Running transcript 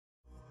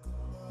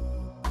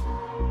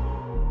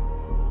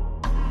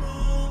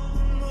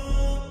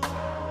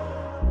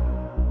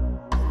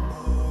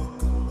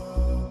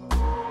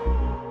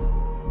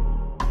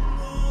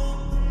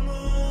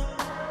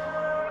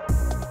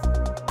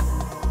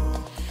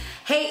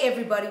Hey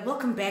everybody,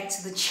 welcome back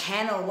to the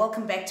channel.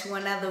 Welcome back to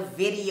another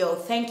video.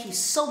 Thank you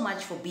so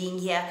much for being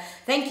here.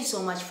 Thank you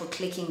so much for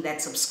clicking that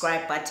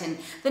subscribe button,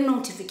 the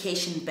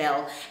notification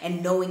bell,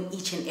 and knowing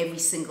each and every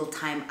single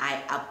time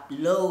I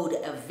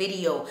upload a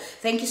video.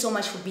 Thank you so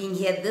much for being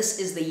here. This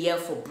is the year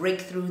for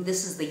breakthrough.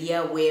 This is the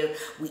year where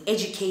we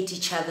educate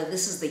each other.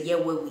 This is the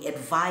year where we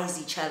advise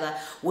each other,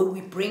 where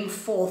we bring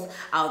forth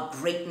our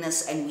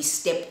greatness and we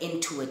step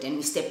into it and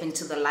we step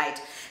into the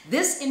light.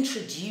 This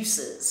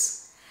introduces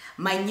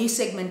my new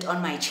segment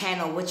on my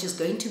channel, which is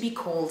going to be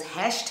called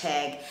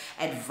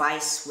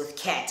 #Advice with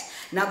Kat.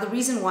 Now, the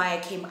reason why I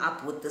came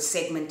up with this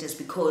segment is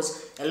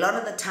because a lot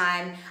of the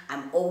time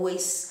I'm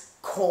always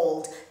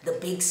called the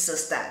big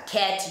sister.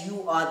 Kat,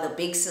 you are the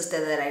big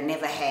sister that I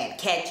never had.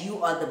 Kat,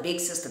 you are the big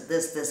sister,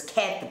 this.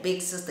 Kat, the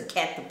big sister,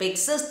 Kat, the big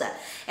sister.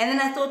 And then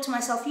I thought to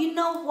myself, you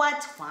know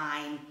what?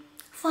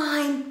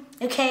 Fine,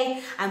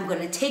 okay, I'm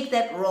gonna take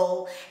that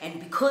role, and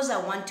because I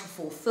want to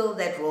fulfill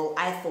that role,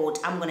 I thought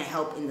I'm gonna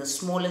help in the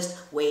smallest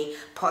way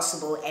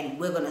possible. And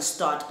we're gonna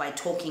start by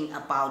talking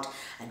about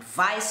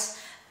advice.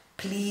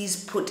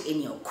 Please put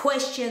in your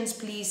questions.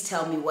 Please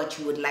tell me what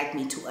you would like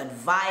me to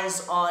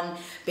advise on.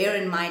 Bear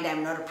in mind,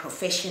 I'm not a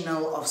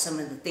professional of some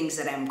of the things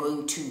that I'm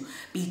going to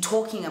be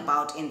talking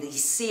about in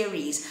this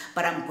series,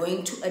 but I'm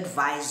going to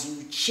advise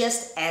you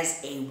just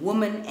as a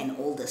woman, an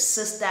older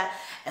sister,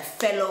 a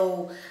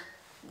fellow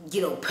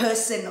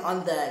person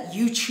on the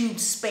YouTube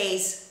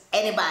space,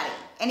 anybody,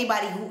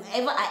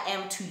 whoever I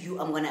am to you,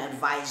 I'm going to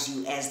advise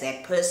you as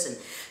that person.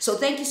 So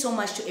thank you so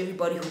much to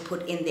everybody who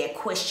put in their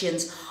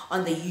questions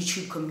on the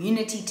YouTube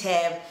community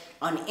tab,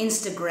 on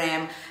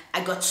Instagram.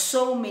 I got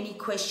so many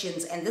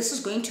questions, and this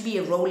is going to be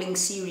a rolling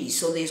series,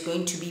 so there's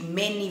going to be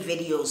many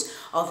videos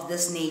of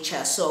this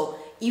nature. So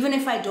even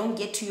if I don't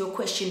get to your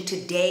question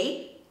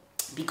today,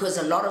 because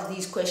a lot of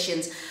these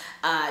questions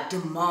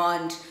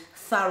demand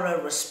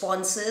thorough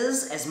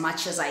responses as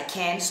much as I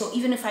can. So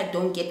even if I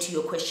don't get to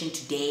your question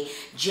today,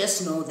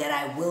 just know that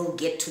I will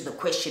get to the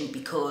question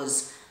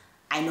because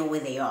I know where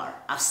they are.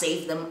 I've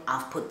saved them,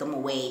 I've put them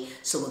away,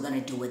 so we're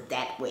gonna do it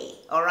that way.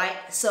 All right,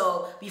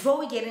 so before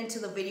we get into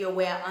the video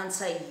where I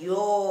answer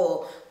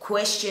your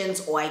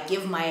questions or I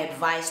give my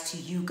advice to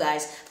you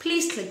guys,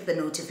 please click the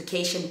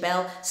notification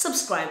bell,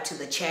 subscribe to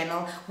the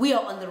channel. We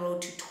are on the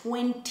road to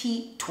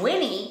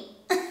 2020,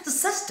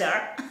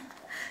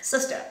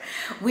 sister,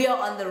 we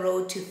are on the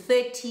road to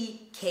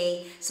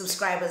 30K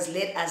subscribers.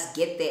 Let us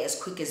get there as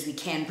quick as we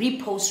can.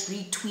 Repost,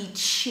 retweet,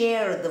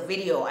 share the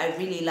video. I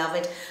really love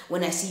it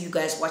when I see you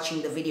guys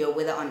watching the video,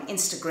 whether on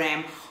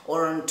Instagram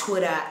or on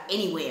Twitter,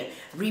 anywhere.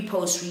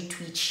 Repost,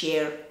 retweet,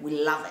 share. We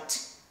love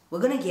it. We're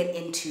gonna get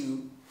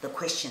into the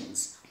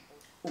questions.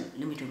 Oh,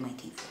 let me drink my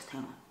tea first.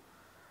 Hang on.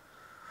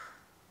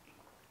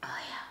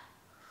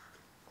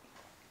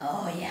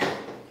 Oh yeah.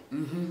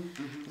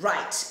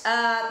 Right.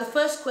 The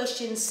first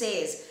question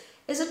says,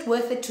 is it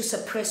worth it to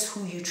suppress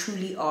who you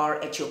truly are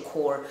at your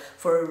core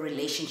for a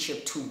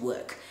relationship to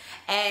work?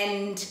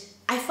 And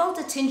I felt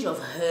a tinge of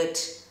hurt,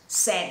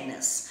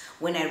 sadness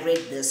when I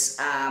read this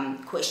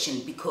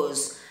question,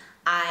 because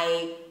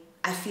I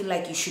feel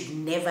like you should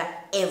never,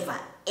 ever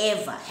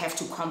have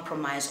to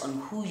compromise on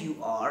who you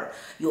are,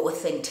 your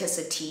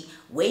authenticity,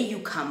 where you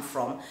come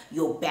from,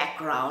 your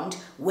background,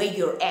 where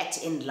you're at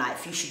in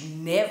life. You should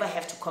never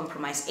have to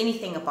compromise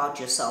anything about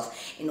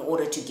yourself in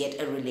order to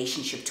get a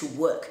relationship to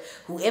work.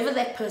 Whoever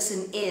that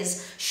person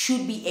is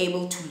should be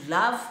able to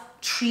love,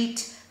 treat,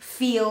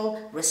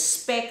 feel,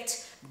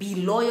 respect, be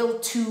loyal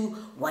to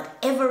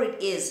whatever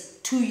it is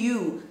to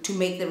you to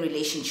make the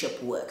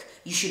relationship work.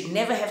 You should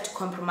never have to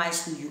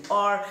compromise who you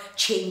are,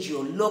 change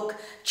your look,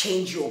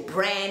 change your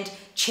brand,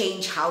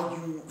 change how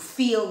you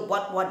feel,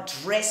 what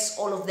dress,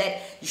 all of that.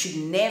 You should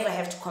never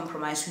have to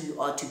compromise who you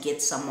are to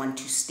get someone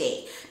to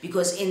stay,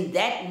 because in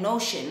that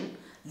notion,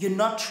 you're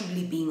not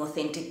truly being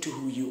authentic to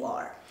who you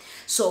are.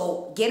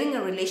 So getting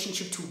a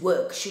relationship to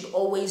work should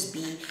always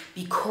be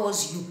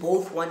because you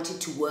both want it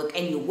to work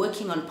and you're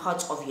working on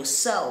parts of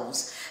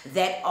yourselves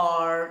that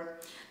are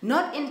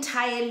not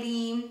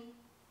entirely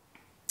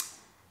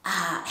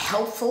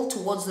helpful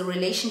towards the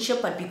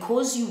relationship, but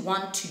because you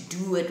want to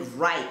do it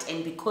right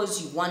and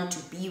because you want to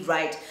be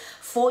right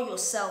for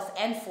yourself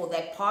and for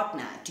that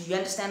partner. Do you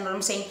understand what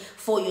I'm saying?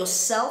 For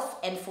yourself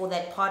and for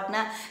that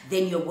partner,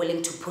 then you're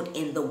willing to put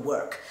in the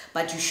work.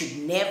 But you should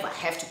never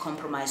have to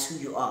compromise who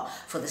you are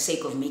for the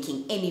sake of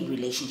making any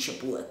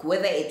relationship work.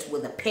 Whether it's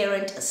with a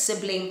parent, a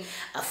sibling,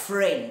 a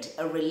friend,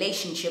 a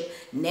relationship,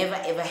 never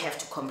ever have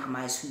to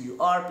compromise who you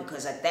are,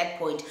 because at that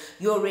point,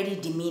 you're already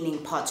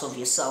demeaning parts of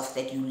yourself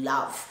that you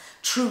love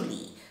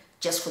truly,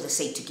 just for the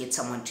sake to get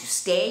someone to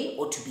stay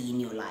or to be in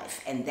your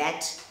life. And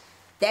that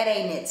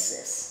ain't it,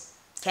 sis.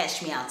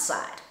 Catch me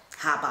outside.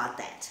 How about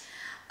that?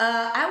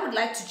 I would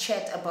like to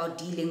chat about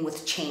dealing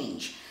with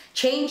change.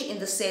 Change in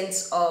the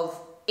sense of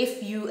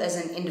if you as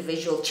an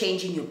individual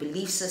change in your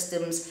belief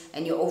systems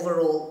and your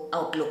overall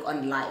outlook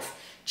on life.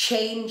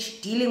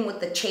 change, dealing with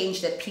the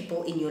change that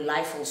people in your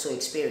life also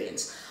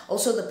experience.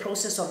 Also the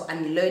process of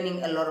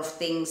unlearning a lot of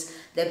things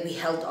that we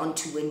held on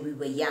to when we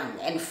were young.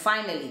 And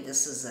finally,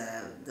 this is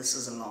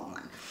a long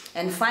one.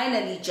 And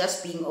finally,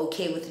 just being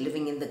okay with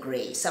living in the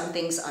gray. Some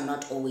things are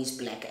not always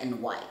black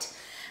and white.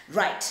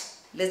 Right,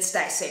 let's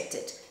dissect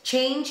it.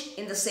 Change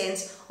in the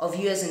sense of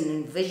you as an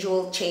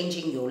individual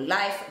changing your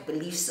life,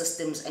 belief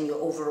systems, and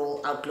your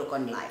overall outlook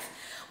on life.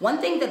 One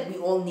thing that we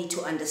all need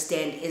to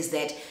understand is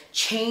that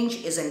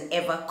change is an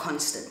ever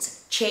constant.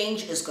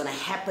 Change is going to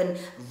happen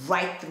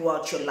right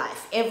throughout your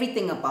life.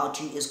 Everything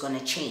about you is going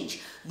to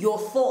change. Your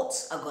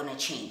thoughts are going to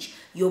change.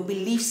 Your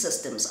belief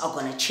systems are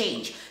going to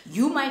change.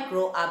 You might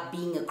grow up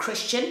being a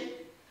Christian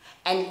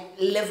and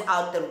live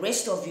out the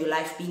rest of your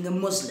life being a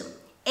Muslim.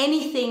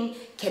 Anything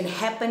can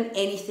happen,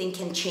 anything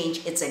can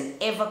change. It's an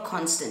ever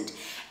constant.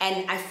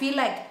 And I feel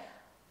like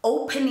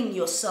opening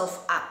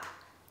yourself up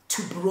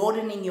to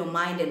broadening your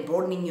mind and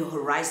broadening your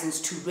horizons,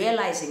 to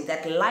realizing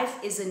that life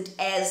isn't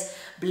as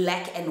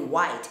black and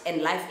white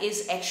and life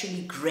is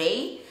actually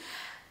gray,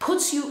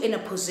 puts you in a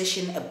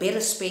position, a better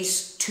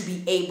space to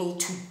be able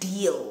to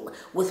deal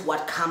with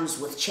what comes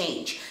with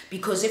change.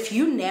 Because if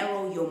you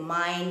narrow your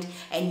mind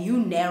and you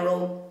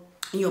narrow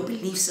your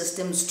belief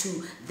systems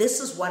to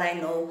this is what I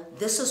know,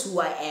 this is who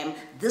I am,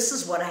 this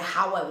is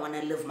how I want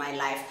to live my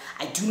life.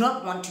 I do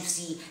not want to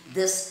see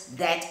this,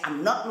 that.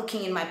 I'm not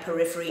looking in my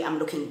periphery, I'm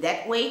looking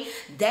that way.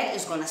 That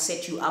is going to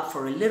set you up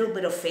for a little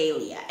bit of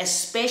failure,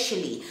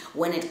 especially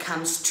when it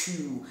comes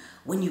to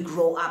when you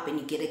grow up and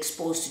you get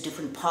exposed to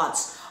different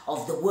parts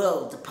of the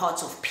world, the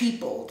parts of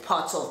people,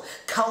 parts of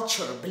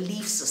culture,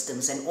 belief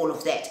systems, and all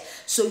of that.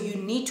 So you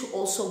need to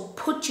also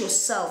put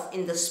yourself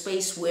in the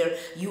space where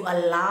you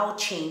allow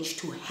change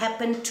to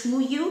happen to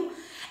you,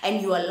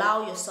 and you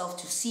allow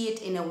yourself to see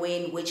it in a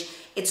way in which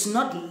it's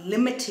not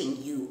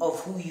limiting you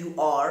of who you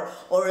are,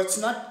 or it's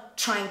not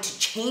trying to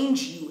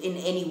change you in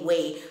any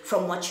way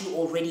from what you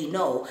already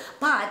know,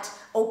 but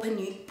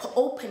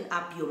open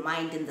up your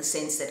mind in the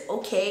sense that,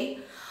 okay,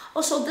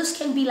 so this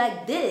can be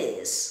like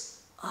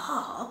this.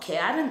 Oh, okay,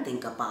 I didn't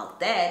think about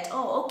that.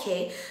 Oh,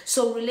 okay.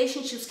 So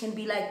relationships can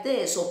be like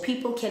this, or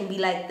people can be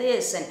like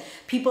this, and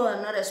people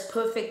are not as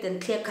perfect and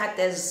clear-cut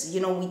as,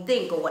 we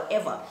think, or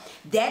whatever.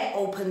 That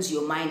opens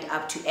your mind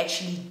up to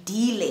actually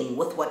dealing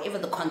with whatever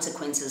the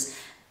consequences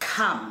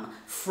come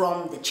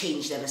from the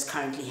change that is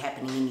currently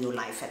happening in your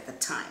life at the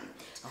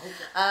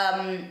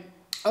time.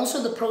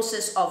 Also the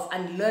process of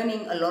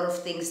unlearning a lot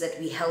of things that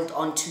we held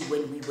on to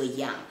when we were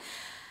young.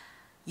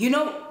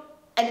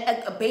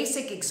 A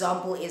basic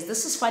example is,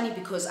 this is funny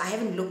because I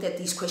haven't looked at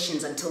these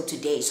questions until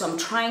today, so I'm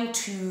trying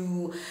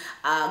to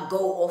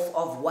go off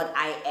of what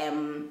I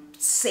am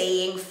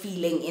saying,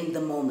 feeling in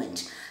the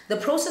moment. The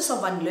process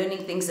of unlearning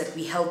things that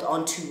we held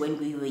on to when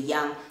we were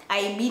young, I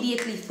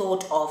immediately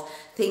thought of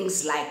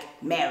things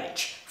like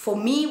marriage. For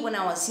me, when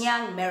I was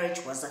young,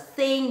 marriage was a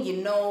thing,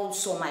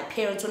 so my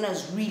parents, when I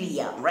was really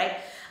young, right,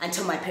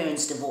 until my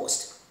parents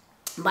divorced.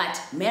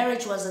 But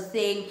marriage was a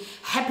thing,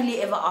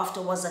 happily ever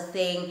after was a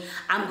thing.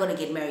 I'm going to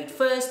get married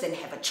first, then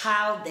have a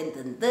child,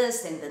 then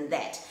this, then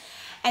that.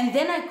 And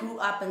then I grew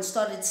up and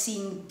started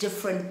seeing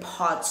different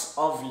parts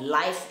of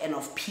life and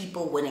of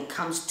people when it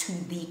comes to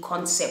the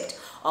concept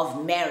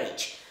of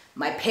marriage.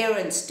 My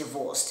parents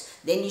divorced.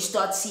 Then you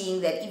start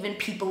seeing that even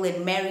people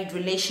in married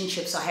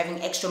relationships are having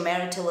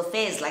extramarital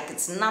affairs like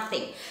it's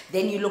nothing.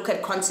 Then you look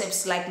at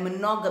concepts like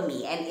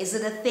monogamy, and is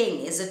it a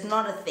thing? Is it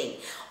not a thing?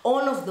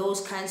 All of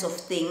those kinds of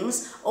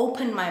things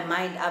open my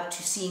mind up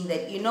to seeing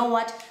that,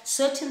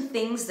 certain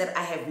things that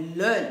I have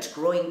learned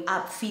growing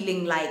up,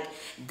 feeling like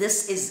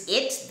this is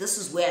it, this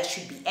is where I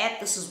should be at,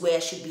 this is where I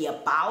should be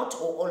about,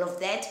 or all of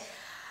that,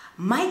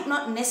 might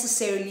not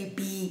necessarily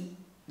be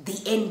the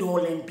end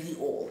all and be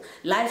all.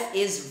 Life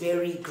is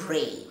very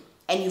gray.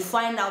 And you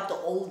find out the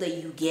older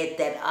you get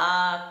that,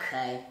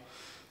 okay,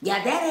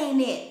 yeah, that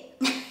ain't it.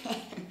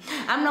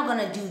 I'm not going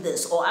to do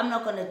this, or I'm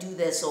not going to do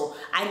this, or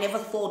I never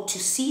thought to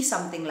see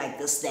something like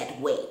this that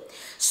way.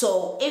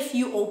 So if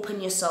you open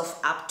yourself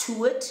up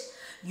to it,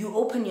 you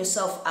open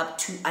yourself up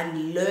to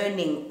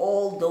unlearning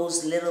all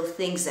those little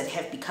things that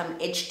have become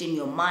etched in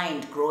your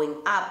mind growing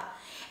up,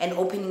 and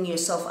opening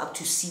yourself up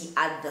to see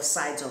other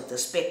sides of the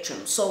spectrum.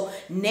 So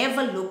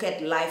never look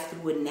at life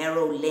through a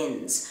narrow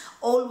lens.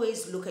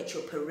 Always look at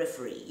your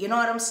periphery. You know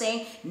what I'm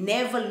saying?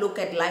 Never look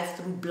at life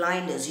through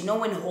blinders.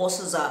 When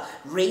horses are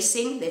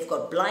racing, they've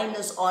got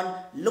blinders on,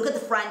 look at the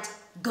front,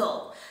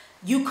 go.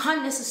 You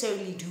can't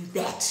necessarily do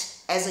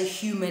that as a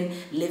human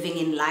living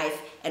in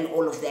life and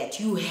all of that.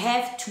 You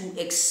have to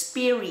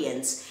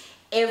experience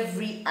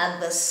every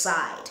other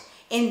side.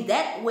 In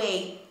that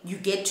way, you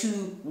get to,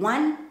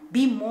 one,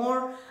 be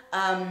more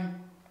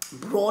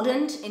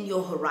broadened in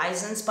your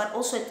horizons, but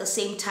also at the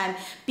same time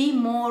be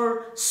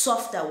more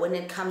softer when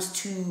it comes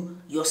to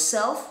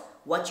yourself,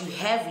 what you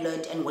have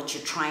learned and what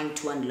you're trying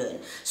to unlearn.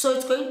 So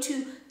it's going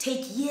to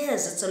take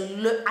years. It's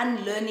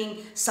unlearning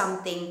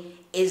something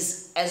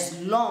is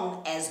as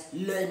long as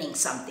learning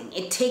something.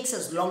 It takes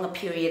as long a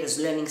period as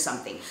learning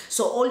something.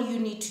 So all you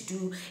need to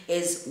do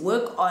is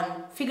work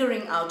on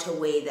figuring out a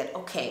way that,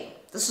 okay,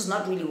 this is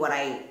not really what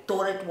I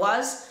thought it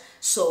was.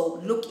 So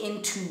look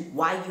into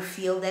why you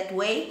feel that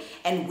way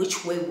and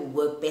which way will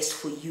work best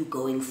for you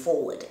going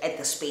forward at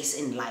the space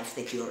in life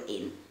that you're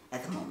in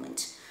at the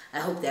moment. I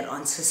hope that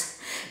answers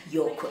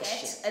your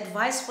question.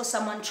 Advice for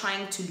someone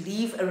trying to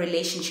leave a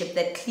relationship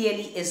that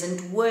clearly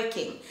isn't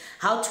working.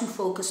 How to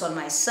focus on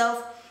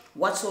myself.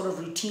 What sort of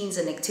routines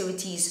and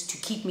activities to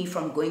keep me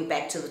from going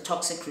back to the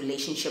toxic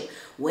relationship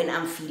when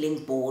I'm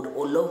feeling bored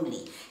or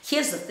lonely.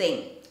 Here's the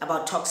thing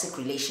about toxic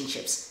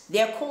relationships.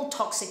 They're called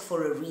toxic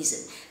for a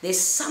reason. There's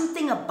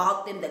something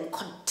about them that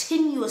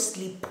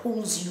continuously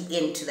pulls you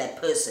into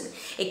that person.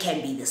 It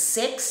can be the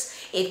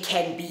sex. It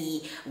can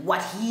be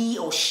what he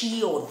or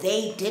she or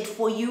they did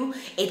for you.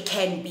 It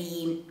can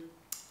be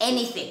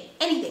anything.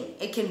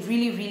 It can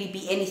really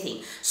be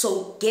anything.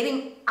 So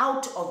getting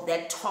out of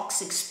that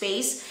toxic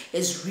space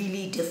is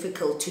really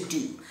difficult to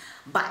do.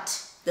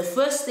 But the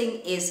first thing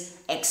is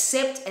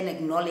accept and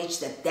acknowledge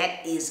that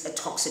that is a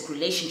toxic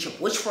relationship,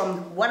 which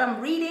from what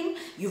I'm reading,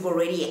 you've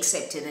already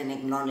accepted and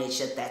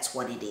acknowledged that that's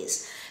what it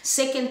is.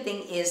 Second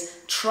thing is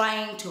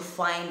trying to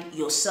find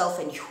yourself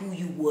and who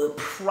you were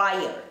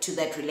prior to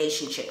that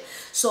relationship.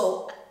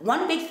 So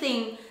one big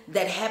thing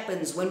that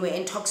happens when we're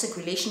in toxic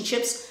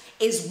relationships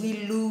is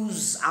we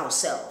lose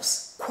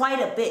ourselves quite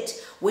a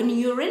bit. When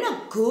you're in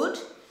a good,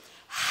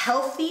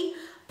 healthy,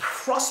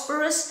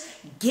 prosperous,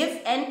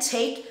 give and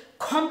take,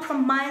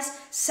 compromise,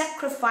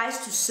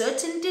 sacrifice to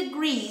certain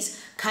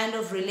degrees kind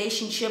of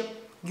relationship,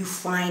 you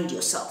find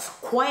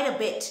yourself quite a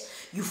bit.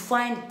 You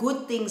find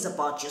good things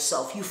about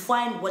yourself. You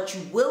find what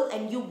you will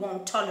and you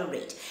won't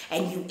tolerate,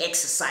 and you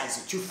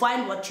exercise it. You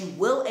find what you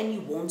will and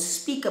you won't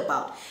speak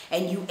about,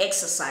 and you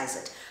exercise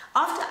it.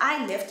 After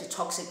I left a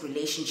toxic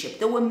relationship,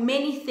 there were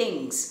many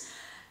things,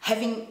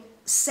 having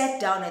sat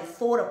down and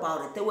thought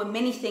about it, there were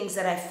many things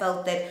that I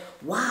felt that,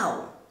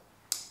 wow,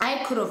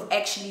 I could have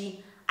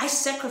actually, I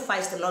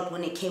sacrificed a lot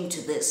when it came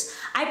to this.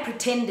 I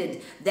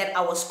pretended that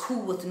I was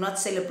cool with not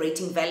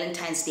celebrating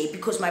Valentine's Day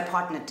because my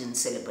partner didn't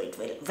celebrate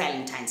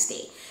Valentine's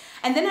Day.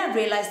 And then I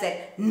realized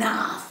that,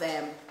 nah,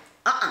 fam,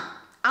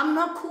 I'm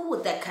not cool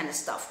with that kind of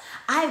stuff.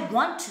 I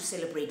want to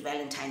celebrate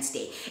Valentine's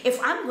Day.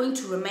 If I'm going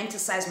to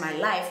romanticize my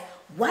life,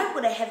 why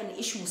would I have an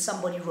issue with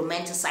somebody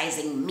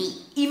romanticizing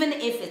me, even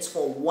if it's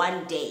for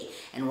one day?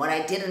 And what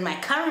I did in my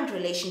current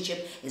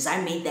relationship is I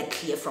made that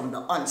clear from the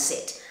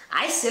onset.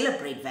 I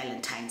celebrate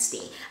Valentine's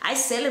Day. I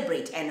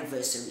celebrate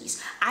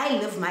anniversaries. I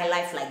live my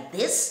life like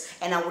this,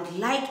 and I would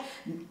like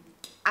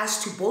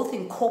us to both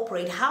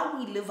incorporate how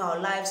we live our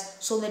lives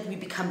so that we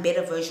become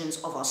better versions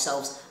of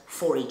ourselves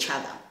for each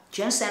other.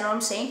 Do you understand what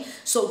I'm saying?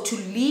 So to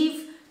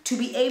leave, to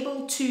be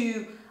able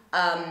to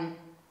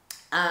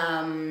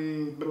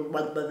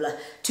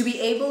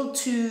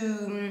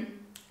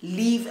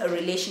leave a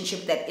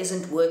relationship that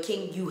isn't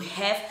working, you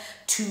have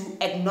to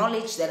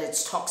acknowledge that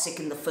it's toxic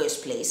in the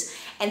first place,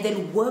 and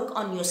then work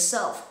on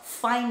yourself,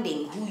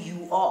 finding who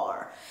you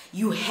are.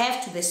 You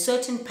have to, there's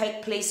certain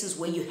places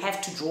where you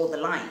have to draw the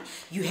line.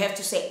 You have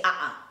to say,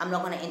 I'm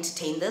not going to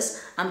entertain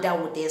this. I'm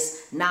done with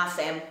this. Nah,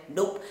 fam.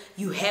 Nope.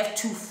 You have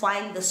to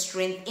find the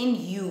strength in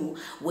you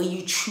where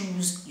you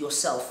choose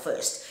yourself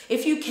first.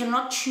 If you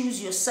cannot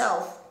choose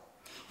yourself,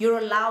 you're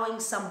allowing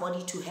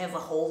somebody to have a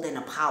hold and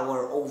a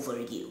power over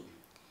you.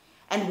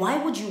 And why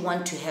would you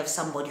want to have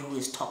somebody who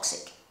is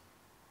toxic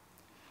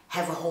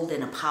have a hold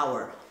and a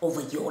power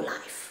over your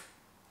life?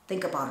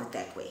 Think about it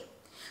that way.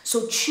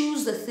 So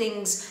choose the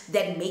things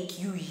that make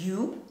you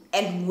you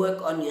and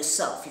work on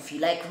yourself. If you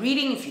like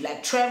reading, if you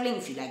like traveling,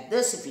 if you like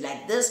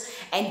this,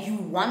 and you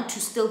want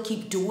to still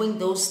keep doing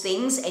those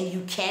things, and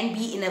you can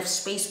be in a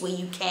space where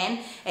you can,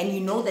 and you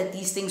know that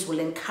these things will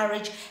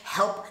encourage,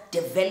 help,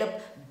 develop,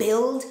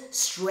 build,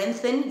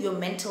 strengthen your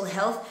mental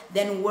health,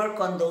 then work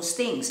on those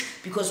things.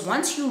 Because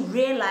once you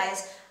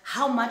realize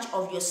how much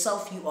of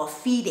yourself you are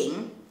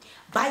feeding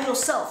by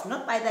yourself,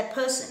 not by that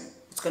person,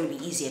 it's going to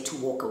be easier to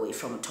walk away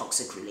from a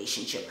toxic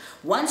relationship.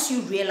 Once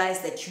you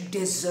realize that you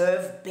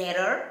deserve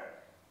better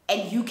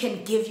and you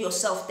can give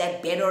yourself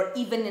that better,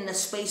 even in a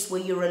space where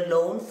you're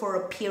alone for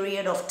a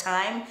period of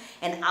time,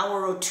 an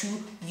hour or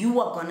two, you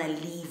are going to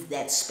leave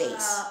that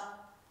space.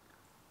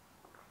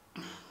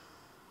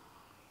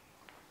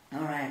 All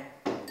right.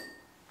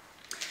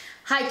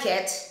 Hi,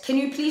 Kat. Can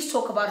you please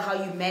talk about how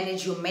you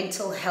manage your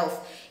mental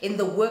health in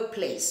the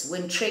workplace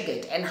when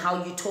triggered, and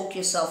how you talk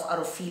yourself out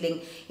of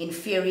feeling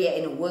inferior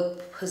in a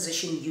work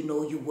position you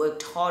know you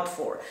worked hard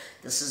for?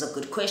 This is a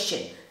good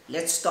question.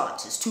 Let's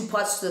start. There's two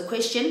parts to the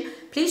question.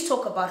 Please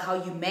talk about how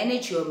you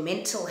manage your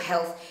mental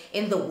health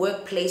in the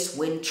workplace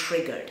when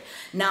triggered.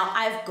 Now,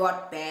 I've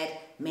got bad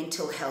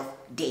mental health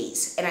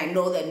days, and I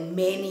know that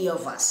many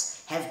of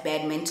us have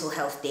bad mental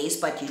health days,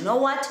 but you know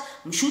what?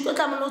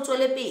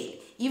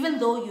 Even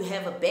though you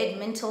have a bad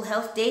mental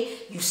health day,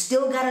 you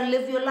still gotta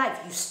live your life.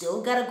 You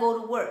still gotta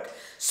go to work.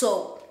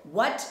 So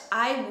what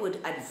I would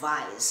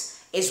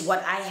advise is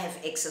what I have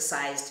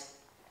exercised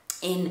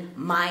in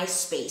my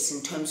space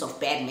in terms of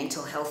bad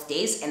mental health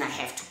days and I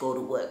have to go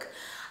to work,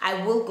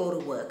 I will go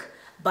to work.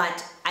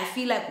 But I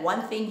feel like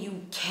one thing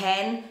you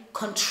can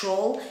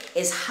control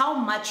is how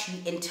much you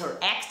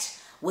interact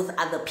with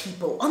other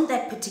people on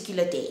that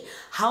particular day.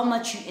 How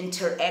much you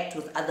interact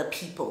with other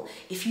people.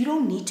 If you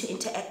don't need to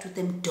interact with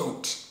them,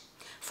 don't.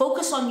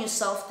 Focus on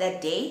yourself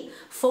that day.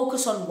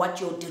 Focus on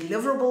what your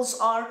deliverables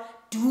are.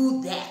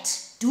 Do that.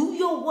 Do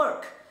your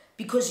work,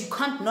 because you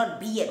can't not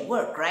be at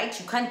work, right?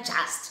 You can't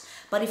just.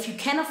 But if you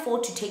can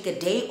afford to take a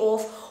day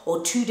off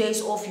or 2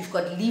 days off, you've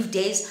got leave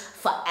days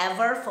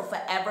forever, for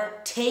forever,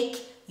 take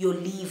your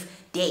leave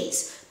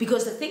days.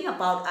 Because the thing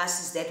about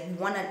us is that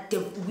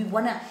we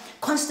wanna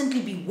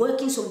constantly be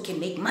working so we can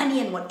make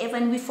money and whatever,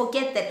 and we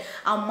forget that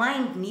our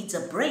mind needs a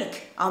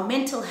break. Our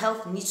mental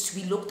health needs to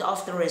be looked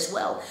after as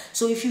well.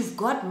 So if you've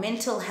got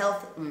mental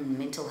health,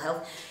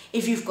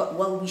 if you've got,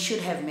 well, we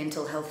should have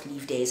mental health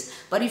leave days,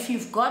 but if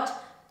you've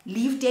got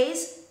leave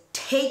days,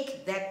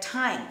 take that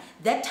time.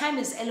 That time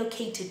is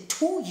allocated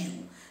to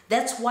you.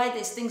 That's why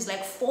there's things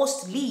like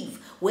forced leave,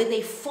 where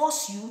they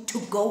force you to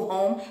go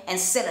home and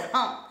sit at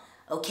home.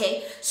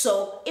 Okay?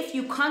 So if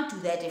you can't do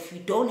that, if you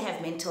don't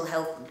have mental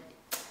health,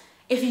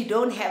 if you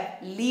don't have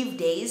leave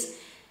days,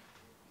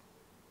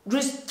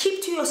 just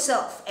keep to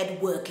yourself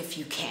at work if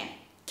you can.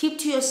 Keep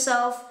to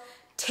yourself.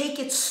 Take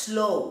it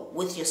slow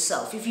with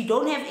yourself. If you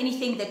don't have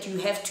anything that you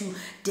have to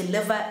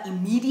deliver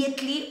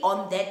immediately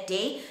on that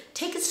day,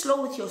 take it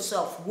slow with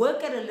yourself.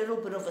 Work at a little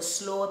bit of a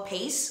slower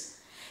pace.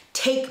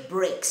 Take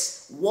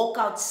breaks, walk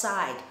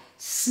outside,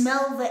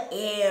 smell the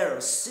air,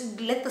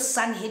 let the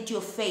sun hit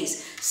your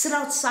face, sit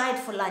outside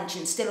for lunch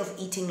instead of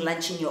eating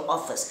lunch in your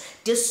office.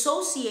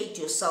 Dissociate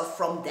yourself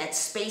from that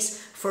space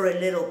for a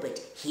little bit,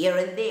 here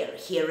and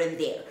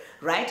there,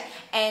 right?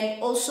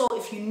 And also,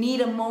 if you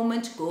need a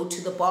moment, go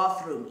to the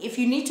bathroom. If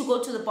you need to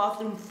go to the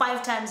bathroom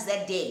 5 times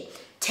that day,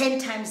 10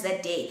 times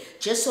that day,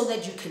 just so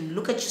that you can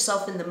look at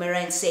yourself in the mirror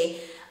and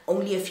say,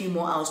 only a few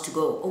more hours to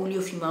go, only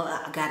a few more,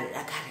 I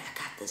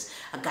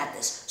got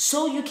this.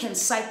 So you can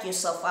psych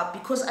yourself up,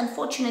 because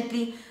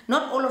unfortunately,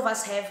 not all of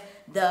us have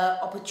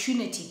the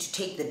opportunity to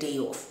take the day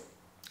off,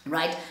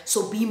 right?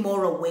 So be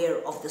more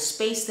aware of the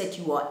space that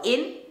you are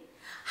in,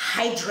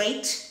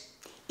 hydrate,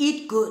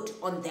 eat good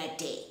on that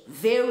day.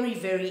 Very,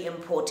 very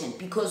important,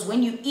 because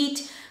when you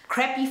eat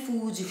crappy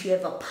foods, if you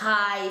have a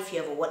pie, if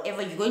you have a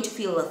whatever, you're going to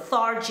feel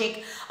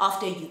lethargic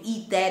after you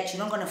eat that.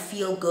 You're not going to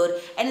feel good,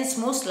 and it's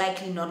most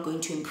likely not going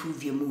to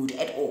improve your mood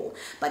at all.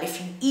 But if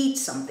you eat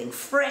something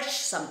fresh,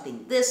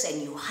 something this,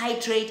 and you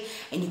hydrate,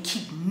 and you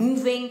keep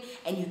moving,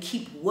 and you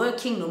keep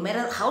working, no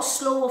matter how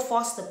slow or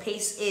fast the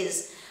pace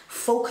is,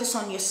 focus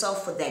on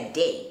yourself for that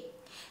day.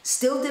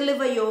 Still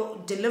deliver your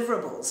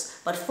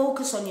deliverables, but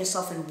focus on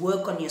yourself and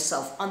work on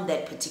yourself on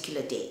that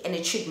particular day. And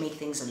it should make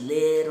things a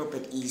little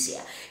bit easier.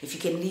 If you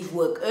can leave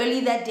work early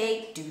that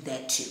day, do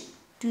that too.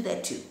 Do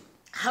that too.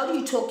 How do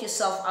you talk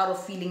yourself out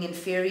of feeling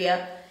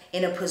inferior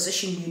in a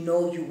position you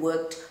know you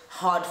worked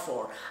hard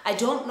for? I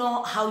don't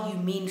know how you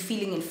mean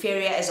feeling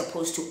inferior as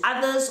opposed to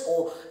others,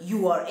 or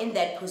you are in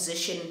that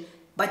position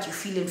but you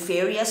feel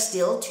inferior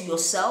still to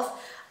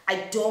yourself.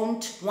 I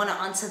don't want to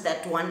answer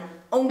that one,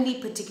 only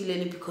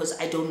particularly because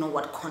I don't know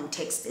what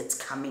context it's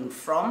coming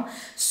from.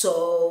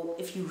 So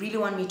if you really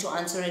want me to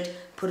answer it,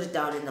 put it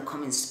down in the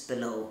comments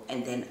below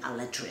and then I'll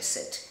address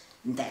it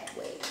that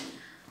way.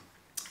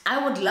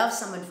 I would love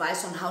some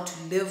advice on how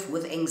to live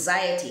with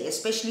anxiety,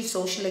 especially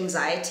social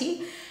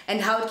anxiety,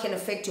 and how it can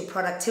affect your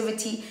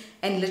productivity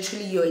and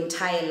literally your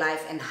entire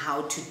life, and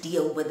how to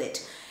deal with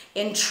it.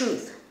 In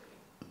truth,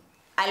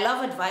 I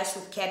love advice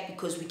with Kat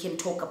because we can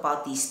talk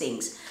about these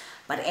things.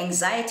 But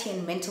anxiety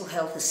and mental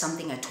health is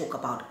something I talk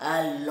about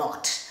a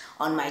lot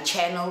on my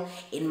channel,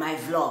 in my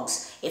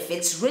vlogs. If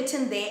it's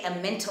written there, a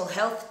mental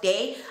health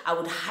day, I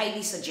would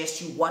highly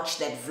suggest you watch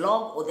that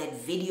vlog or that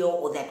video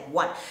or that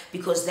what,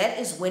 because that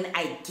is when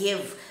I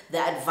give the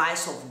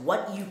advice of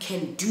what you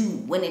can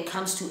do when it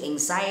comes to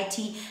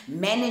anxiety,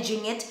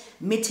 managing it,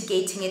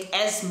 mitigating it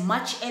as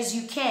much as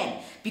you can,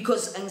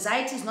 because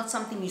anxiety is not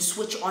something you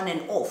switch on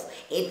and off.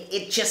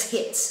 It just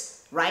hits.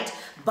 Right?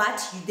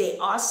 But there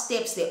are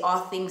steps, there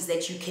are things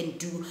that you can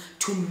do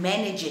to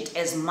manage it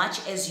as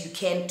much as you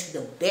can to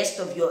the best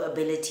of your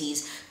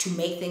abilities to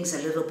make things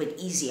a little bit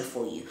easier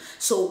for you.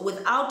 So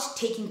without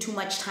taking too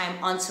much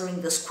time answering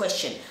this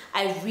question,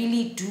 I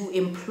really do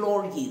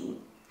implore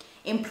you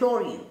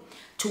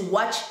to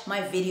watch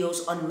my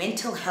videos on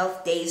mental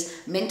health days,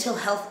 mental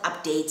health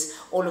updates,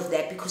 all of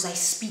that, because I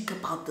speak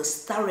about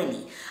this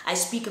thoroughly. I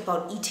speak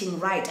about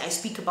eating right. I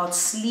speak about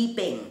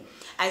sleeping.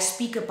 I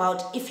speak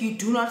about if you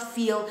do not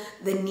feel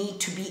the need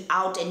to be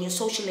out and your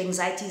social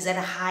anxiety is at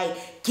a high,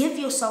 give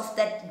yourself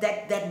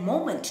that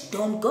moment.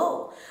 Don't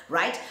go,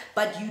 right?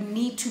 But you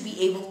need to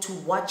be able to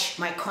watch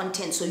my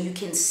content so you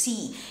can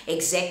see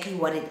exactly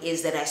what it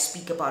is that I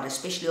speak about,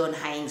 especially on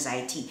high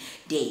anxiety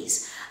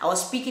days. I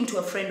was speaking to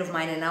a friend of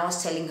mine and I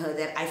was telling her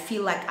that I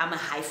feel like I'm a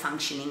high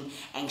functioning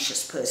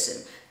anxious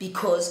person,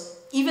 because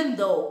even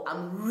though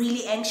I'm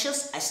really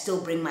anxious, I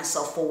still bring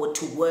myself forward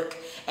to work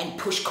and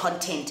push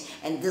content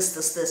and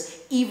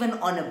this, even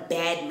on a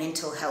bad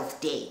mental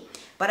health day.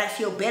 But I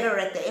feel better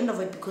at the end of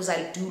it because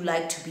I do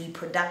like to be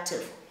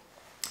productive.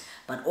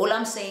 But all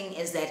I'm saying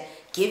is that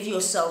give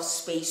yourself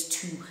space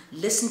to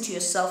listen to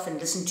yourself and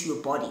listen to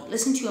your body,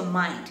 listen to your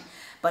mind,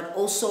 but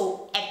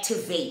also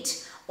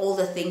activate all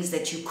the things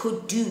that you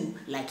could do,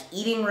 like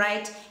eating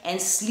right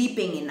and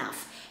sleeping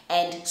enough,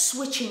 and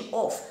switching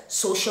off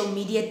social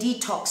media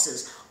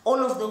detoxes, all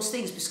of those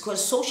things,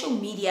 because social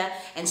media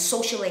and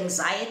social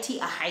anxiety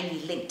are highly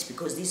linked,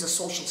 because these are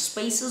social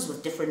spaces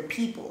with different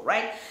people,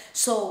 right?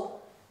 So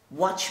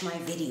watch my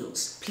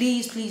videos.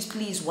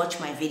 Please watch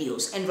my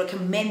videos and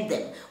recommend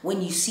them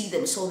when you see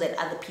them so that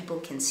other people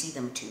can see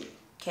them too.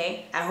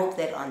 Okay? I hope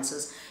that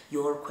answers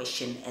your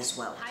question as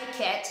well. Hi,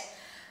 Kat.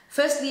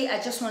 Firstly,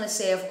 I just want to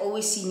say I've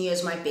always seen you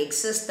as my big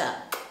sister.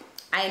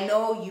 I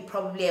know you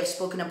probably have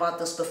spoken about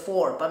this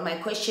before, but my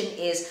question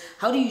is,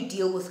 how do you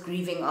deal with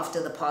grieving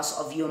after the pass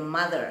of your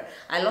mother?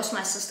 I lost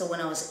my sister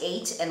when I was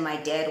 8 and my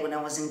dad when I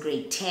was in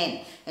grade 10.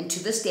 And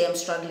to this day, I'm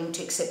struggling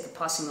to accept the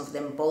passing of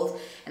them both.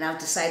 And I've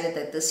decided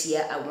that this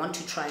year I want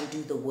to try and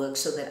do the work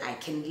so that I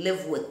can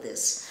live with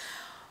this.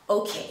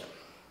 Okay,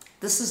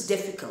 this is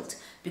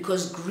difficult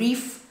because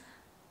grief,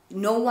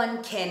 no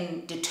one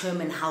can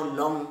determine how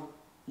long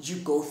you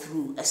go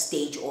through a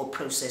stage or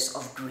process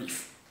of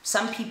grief.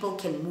 Some people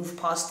can move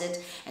past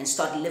it and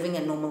start living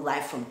a normal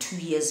life from 2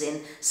 years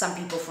in, some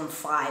people from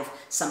 5,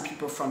 some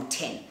people from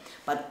 10.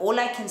 But all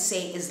I can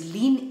say is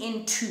lean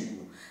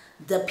into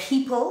the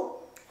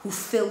people who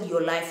fill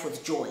your life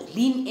with joy.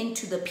 Lean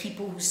into the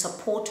people who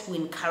support, who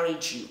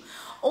encourage you.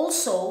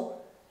 Also,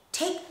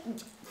 take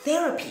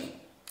therapy,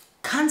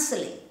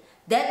 counseling.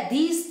 That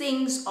these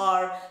things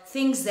are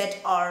things that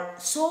are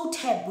so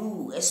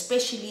taboo,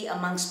 especially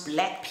amongst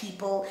Black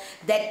people,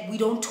 that we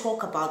don't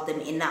talk about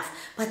them enough.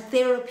 But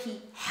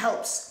therapy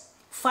helps.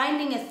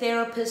 Finding a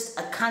therapist,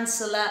 a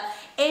counselor,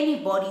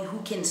 anybody who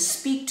can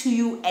speak to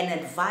you and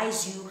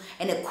advise you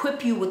and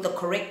equip you with the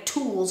correct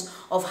tools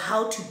of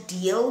how to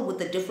deal with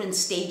the different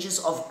stages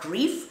of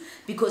grief.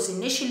 Because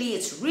initially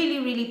it's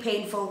really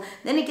painful,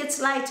 then it gets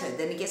lighter,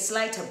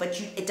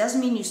 but it doesn't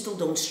mean you still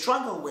don't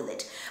struggle with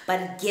it, but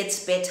it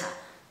gets better.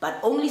 But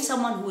only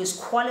someone who is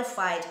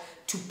qualified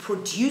to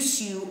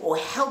produce you or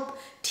help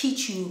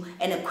teach you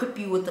and equip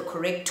you with the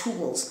correct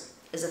tools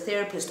is a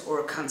therapist or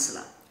a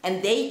counselor.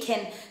 And they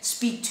can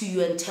speak to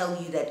you and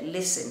tell you that,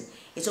 listen,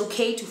 it's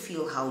okay to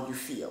feel how you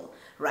feel,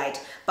 right?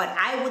 But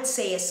I would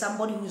say, as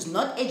somebody who's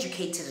not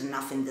educated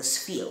enough in this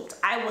field,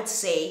 I would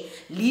say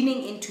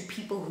leaning into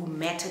people who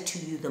matter to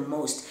you the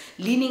most,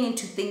 leaning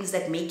into things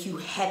that make you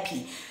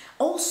happy.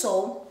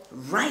 Also,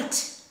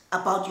 write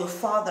about your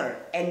father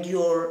and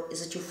your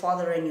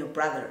father and your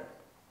brother.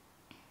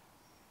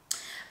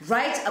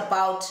 Write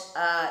about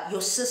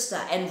your sister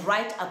and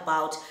write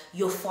about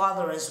your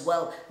father as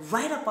well.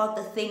 Write about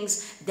the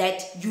things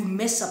that you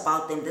miss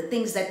about them, the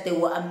things that they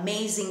were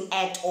amazing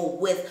at or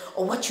with,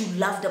 or what you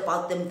loved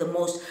about them the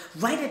most.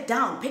 Write it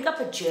down. Pick up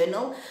a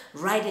journal,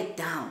 write it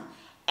down.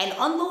 And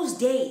on those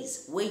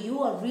days where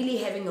you are really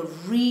having a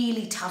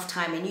really tough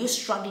time and you're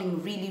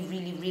struggling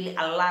really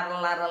a lot,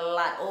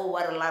 oh,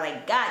 what a lot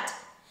I got,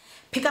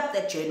 pick up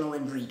that journal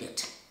and read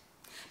it.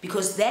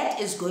 Because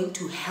that is going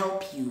to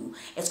help you.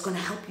 It's going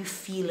to help you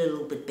feel a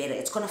little bit better.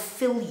 It's going to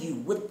fill you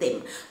with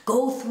them.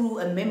 Go through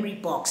a memory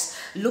box.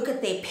 Look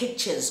at their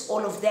pictures,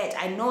 all of that.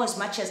 I know as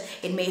much as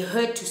it may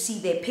hurt to see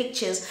their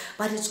pictures,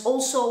 but it's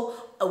also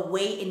a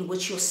way in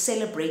which you're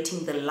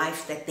celebrating the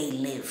life that they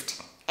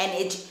lived.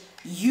 And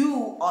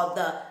you are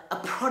a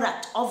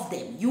product of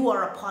them. You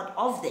are a part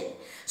of them.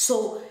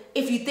 So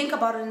if you think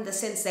about it in the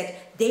sense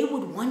that they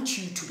would want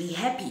you to be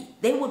happy.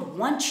 They would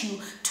want you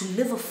to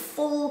live a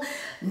full,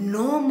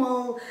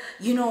 normal,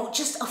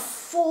 just a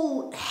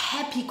full,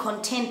 happy,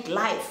 content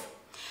life.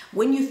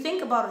 When you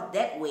think about it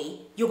that way,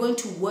 you're going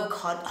to work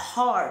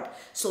hard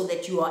so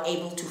that you are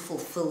able to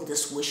fulfill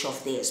this wish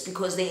of theirs.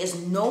 Because there is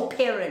no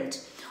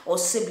parent or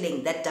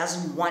sibling that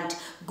doesn't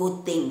want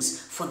good things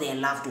for their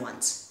loved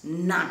ones.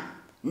 None,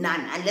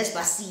 unless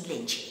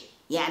Basilenche.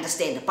 Yeah,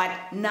 understand, but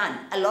none.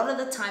 A lot of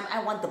the time,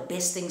 I want the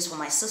best things for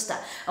my sister.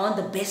 I want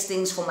the best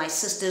things for my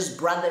sisters,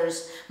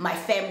 brothers, my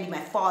family, my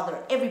father,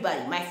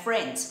 everybody, my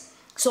friends.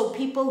 So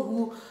people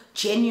who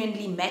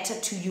genuinely matter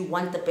to you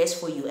want the best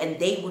for you, and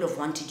they would have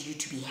wanted you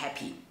to be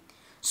happy.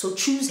 So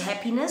choose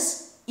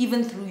happiness,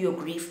 even through your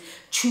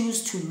grief.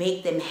 Choose to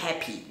make them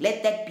happy.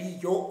 Let that be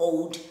your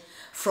ode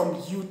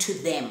from you to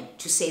them,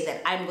 to say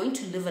that I'm going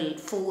to live a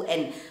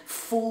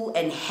full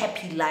and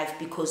happy life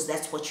because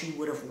that's what you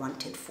would have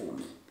wanted for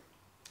me.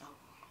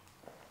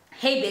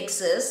 Hey big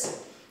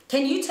sis,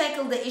 Can you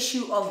tackle the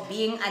issue of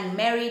being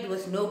unmarried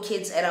with no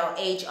kids at our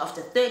age after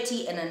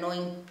 30 and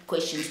annoying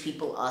questions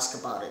people ask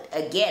about it?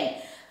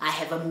 Again, I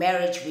have a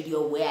marriage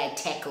video where I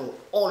tackle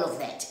all of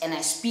that and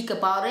I speak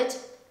about it,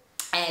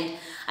 and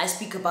I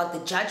speak about the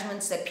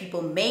judgments that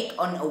people make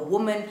on a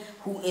woman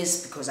who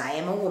is, because I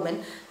am a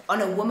woman, on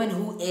a woman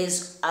who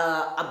is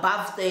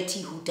above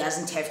 30 who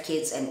doesn't have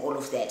kids and all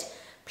of that.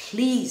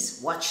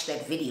 Please watch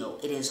that video.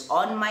 It is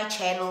on my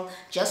channel.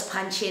 Just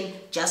punch in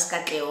Just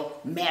Katleho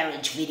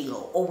marriage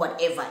video or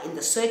whatever in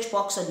the search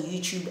box on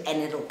YouTube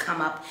and it'll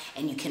come up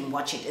and you can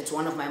watch it. It's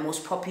one of my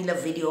most popular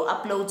video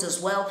uploads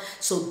as well,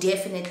 so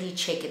definitely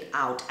check it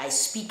out. I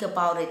speak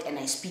about it and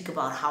I speak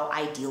about how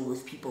I deal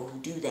with people who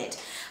do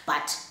that.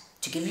 But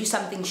to give you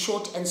something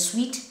short and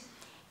sweet,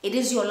 it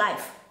is your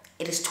life.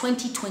 It is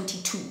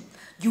 2022.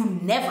 You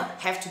never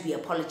have to be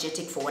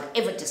apologetic for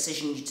whatever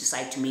decision you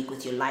decide to make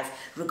with your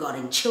life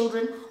regarding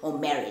children or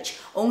marriage.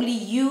 Only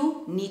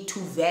you need to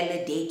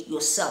validate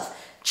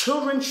yourself.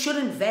 Children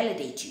shouldn't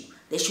validate you.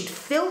 They should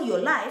fill your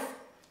life.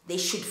 They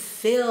should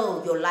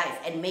fill your life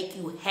and make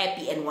you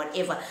happy and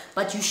whatever.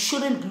 But you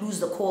shouldn't lose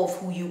the core of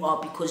who you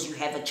are because you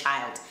have a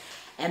child.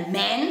 A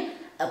man,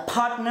 a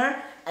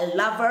partner, a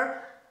lover,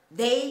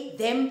 they,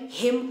 them,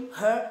 him,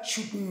 her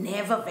should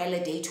never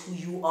validate who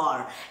you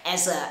are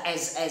as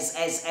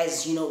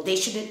you know. They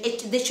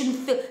shouldn't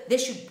fill. They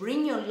should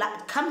bring your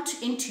life,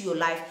 into your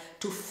life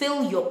to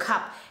fill your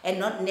cup and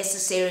not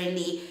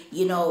necessarily,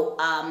 you know,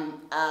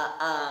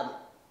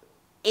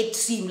 it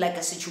seemed like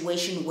a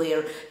situation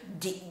where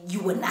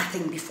you were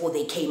nothing before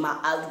they came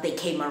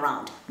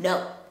around.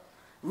 No,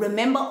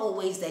 remember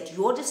always that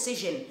your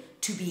decision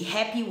to be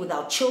happy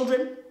without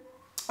children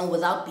or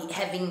without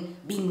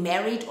being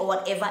married or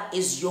whatever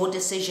is your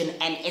decision,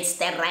 and it's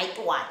the right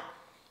one.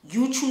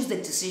 You choose the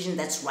decision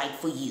that's right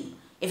for you.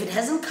 If it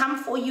hasn't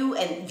come for you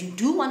and you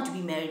do want to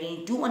be married and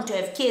you do want to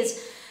have kids,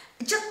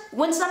 just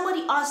when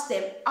somebody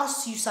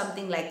asks you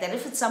something like that,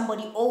 if it's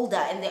somebody older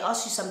and they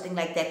ask you something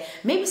like that,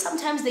 maybe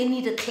sometimes they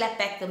need to clap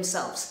back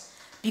themselves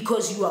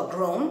because you are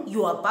grown,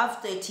 you are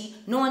above 30.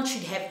 No one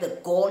should have the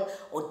gall,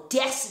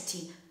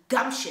 audacity,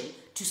 gumption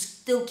to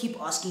still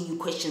keep asking you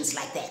questions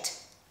like that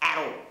at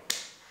all.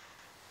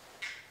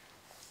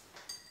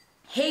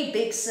 Hey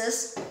big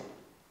sis,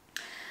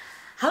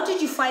 how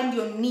did you find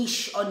your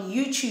niche on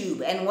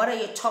YouTube and what are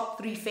your top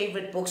 3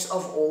 favorite books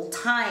of all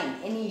time?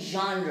 Any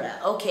genre?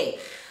 Okay,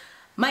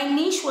 my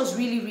niche was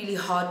really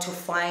hard to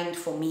find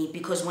for me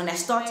because when I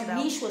started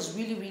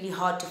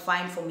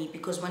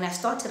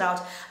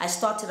out, I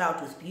started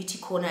out with Beauty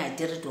Corner. I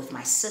did it with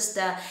my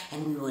sister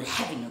and we were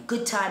having a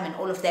good time and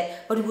all of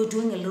that, but we were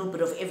doing a little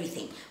bit of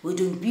everything. We were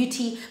doing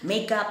beauty,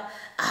 makeup,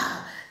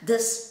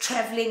 this,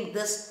 traveling,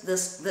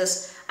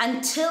 this,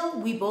 until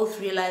we both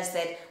realized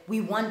that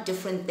we want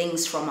different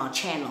things from our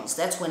channels.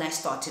 That's when I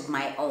started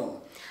my own.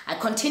 I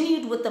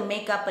continued with the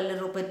makeup a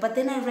little bit, but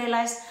then I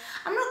realized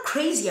I'm not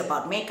crazy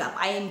about makeup.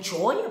 I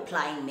enjoy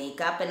applying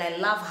makeup and I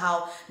love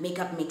how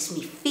makeup makes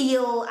me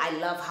feel. I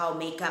love how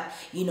makeup,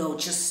 you know,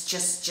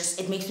 just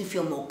it makes me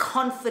feel more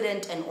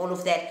confident and all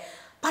of that.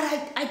 But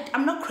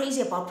I'm not crazy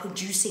about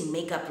producing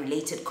makeup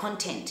related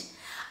content.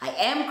 I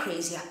am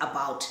crazy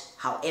about,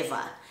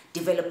 however,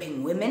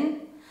 developing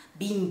women,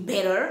 being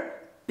better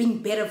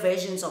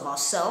versions of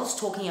ourselves,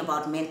 talking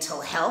about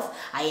mental health.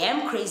 I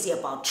am crazy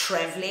about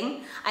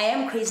traveling. I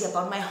am crazy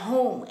about my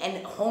home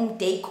and home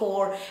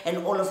decor and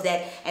all of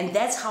that. And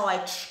that's how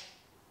I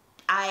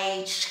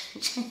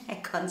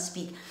can't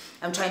speak.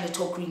 I'm trying to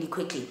talk really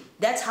quickly.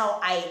 That's how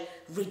I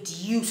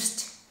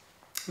reduced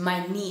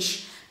my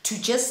niche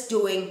to just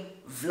doing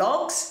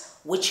vlogs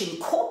which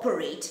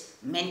incorporate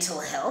mental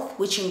health,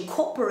 which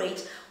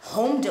incorporate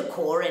home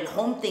decor and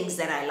home things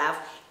that I love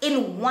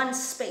in one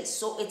space.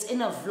 So it's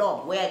in a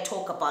vlog where I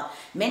talk about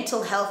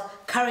mental health,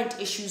 current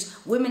issues,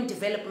 women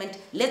development,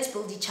 let's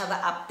build each other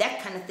up,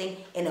 that kind of thing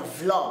in a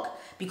vlog,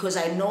 because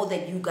I know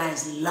that you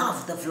guys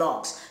love the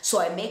vlogs. So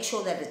I make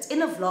sure that it's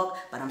in a vlog,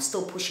 but I'm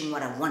still pushing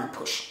what I want to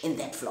push in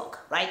that vlog,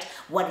 right?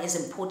 What is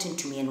important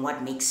to me and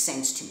what makes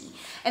sense to me.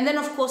 And then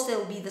of course there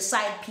will be the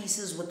side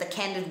pieces with the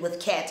Candid with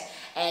Kat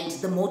and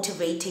the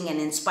motivating and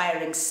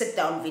inspiring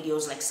sit-down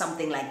videos like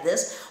something like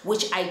this,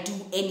 which I do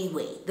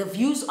anyway. The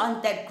views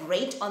aren't that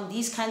great on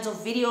these kinds of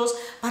videos,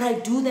 but I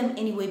do them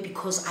anyway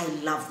because I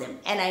love them.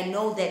 And I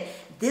know that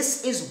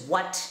this is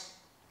what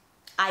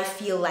I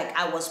feel like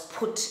I was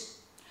put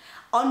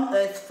on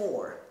earth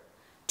for,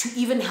 to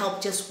even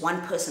help just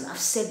one person. I've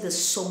said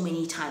this so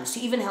many times, to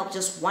even help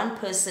just one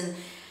person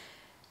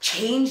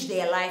change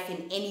their life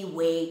in any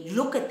way,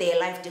 look at their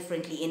life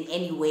differently in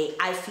any way.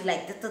 I feel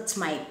like that's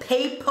my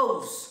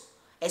purpose,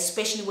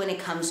 especially when it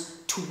comes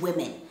to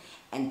women.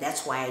 And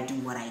that's why I do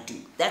what I do.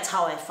 That's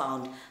how I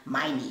found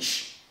my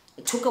niche.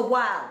 It took a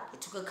while.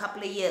 It took a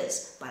couple of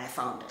years, but I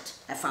found it.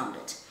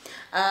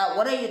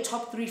 What are your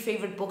top 3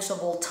 favorite books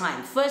of all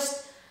time?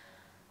 First,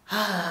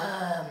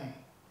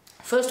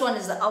 First one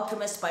is The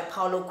Alchemist by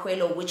Paulo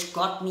Coelho, which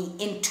got me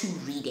into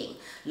reading.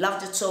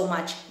 Loved it so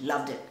much,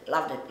 loved it,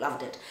 loved it,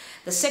 loved it.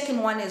 The second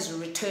one is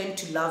Return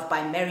to Love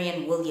by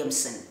Marianne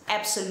Williamson.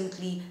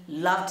 Absolutely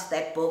loved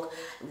that book.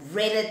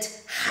 Read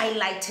it,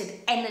 highlighted,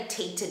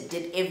 annotated,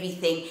 did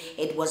everything.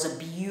 It was a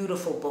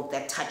beautiful book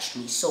that touched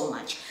me so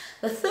much.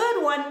 The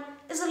third one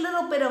is a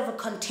little bit of a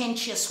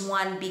contentious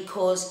one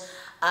because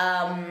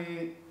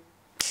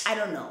I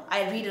don't know.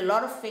 I read a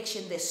lot of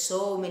fiction. There's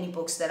so many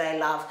books that I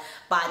love.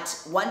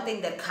 But one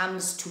thing that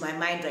comes to my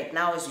mind right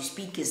now as we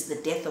speak is The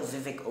Death of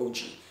Vivek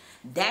Oji.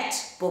 That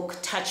book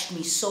touched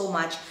me so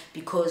much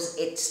because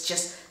it's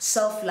just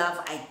self-love,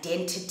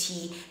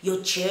 identity,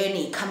 your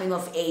journey, coming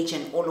of age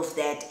and all of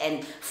that,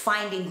 and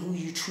finding who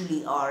you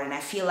truly are. And I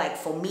feel like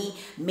for me,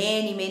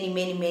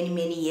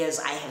 many years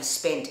I have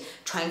spent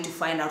trying to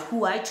find out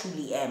who I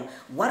truly am,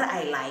 what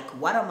I like,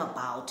 what I'm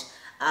about,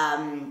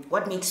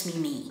 what makes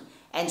me me.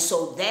 And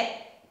so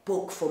that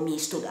book for me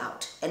stood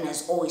out and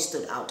has always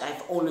stood out.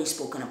 I've always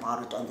spoken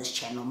about it on this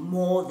channel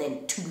more than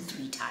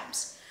 2-3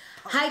 times.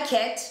 Hi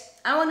Kat,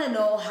 I want to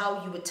know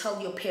how you would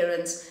tell your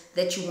parents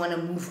that you want to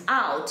move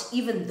out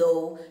even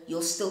though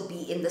you'll still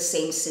be in the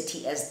same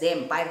city as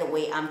them. By the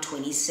way, I'm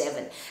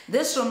 27.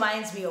 This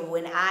reminds me of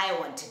when I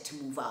wanted to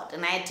move out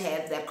and I had to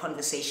have that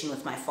conversation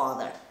with my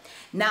father.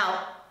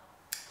 Now,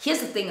 here's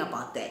the thing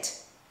about that.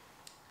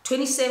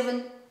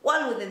 27,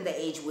 well within the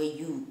age where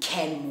you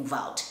can move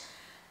out.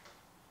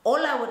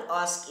 All I would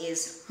ask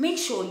is make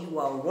sure you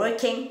are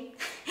working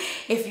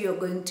if you're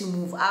going to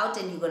move out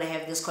and you're going to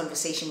have this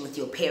conversation with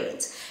your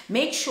parents.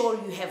 Make sure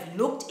you have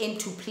looked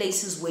into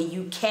places where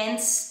you can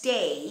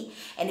stay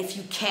and if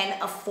you can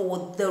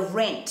afford the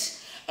rent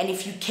and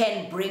if you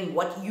can bring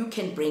what you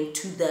can bring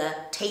to the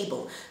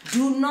table.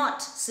 Do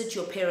not sit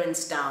your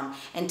parents down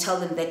and tell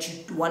them that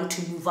you want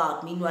to move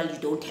out. Meanwhile, you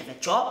don't have a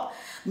job.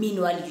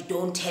 Meanwhile, you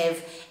don't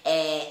have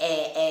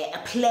a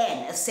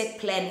plan, a set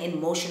plan in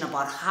motion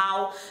about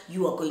how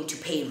you are going to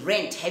pay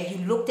rent. Have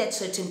you looked at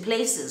certain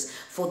places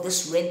for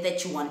this rent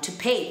that you want to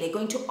pay? They're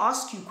going to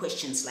ask you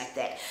questions like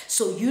that.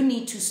 So you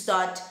need to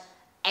start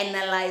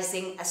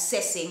analyzing,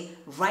 assessing,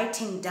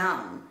 writing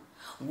down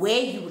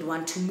where you would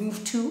want to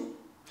move to,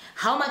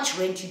 how much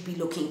rent you'd be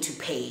looking to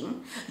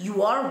paying.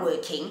 You are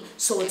working,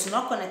 so it's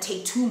not going to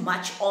take too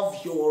much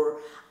of your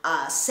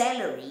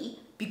salary,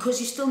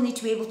 because you still need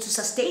to be able to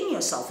sustain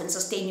yourself and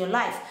sustain your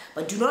life.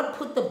 But do not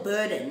put the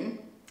burden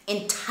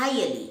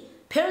entirely.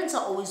 Parents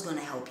are always going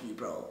to help you,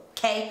 bro.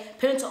 Okay?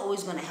 Parents are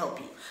always going to help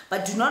you.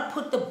 But do not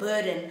put the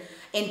burden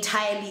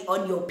entirely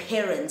on your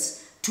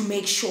parents to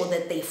make sure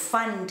that they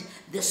fund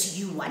this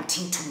you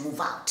wanting to move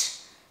out.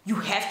 You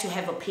have to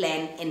have a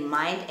plan in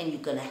mind and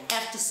you're going to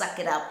have to suck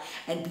it up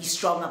and be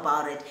strong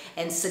about it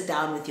and sit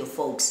down with your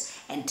folks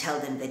and tell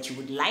them that you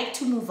would like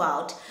to move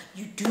out.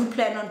 You do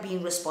plan on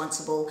being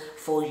responsible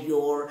for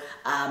your,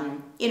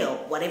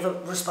 whatever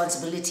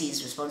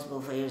responsibilities,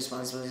 responsible for your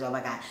responsibilities, oh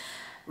my God,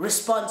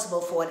 responsible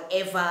for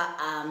whatever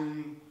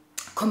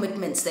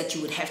commitments that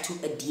you would have to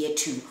adhere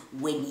to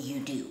when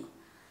you do.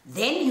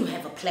 Then you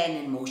have a plan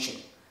in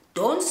motion.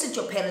 Don't sit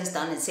your parents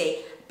down and say,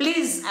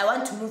 please, I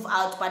want to move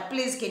out, but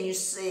please can you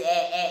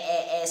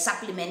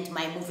supplement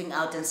my moving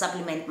out and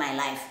supplement my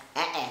life?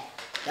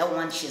 That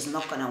one, she's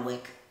not going to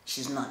work.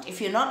 She's not.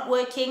 If you're not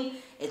working,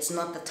 it's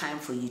not the time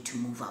for you to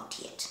move out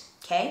yet.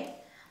 Okay?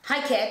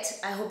 Hi Kat,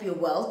 I hope you're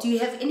well. Do you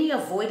have any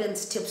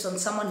avoidance tips on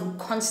someone who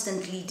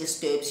constantly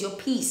disturbs your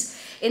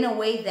peace in a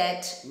way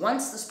that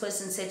once this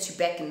person sets you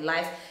back in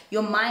life,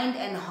 your mind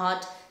and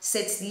heart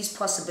sets these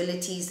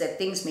possibilities that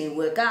things may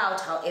work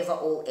out, however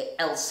all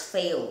else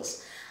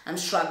fails? I'm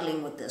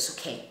struggling with this.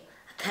 Okay,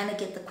 I kind of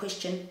get the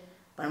question,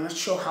 but I'm not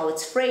sure how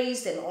it's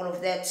phrased and all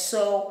of that.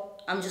 So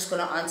I'm just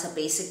going to answer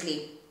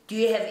basically, do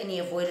you have any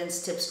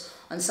avoidance tips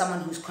on someone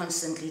who's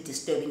constantly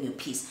disturbing your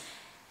peace?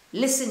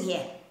 Listen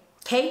here,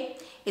 okay?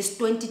 It's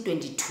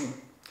 2022.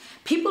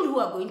 People who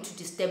are going to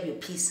disturb your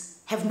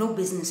peace have no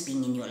business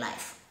being in your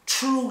life.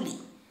 Truly.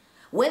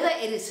 Whether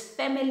it is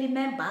family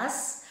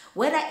members,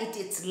 whether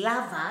it's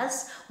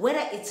lovers,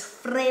 whether it's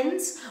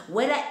friends,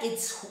 whether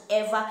it's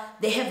whoever,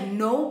 they have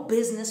no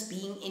business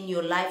being in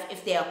your life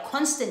if they are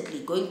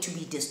constantly going to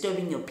be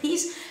disturbing your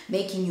peace,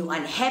 making you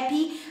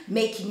unhappy,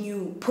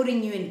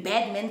 putting you in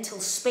bad mental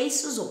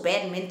spaces or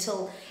bad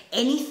mental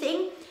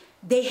anything.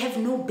 They have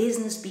no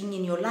business being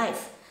in your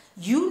life.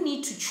 You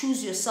need to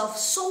choose yourself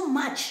so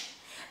much,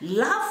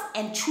 love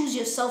and choose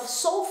yourself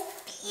so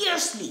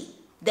fiercely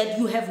that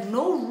you have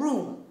no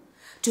room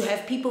to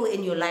have people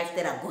in your life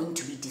that are going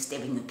to be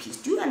disturbing your peace.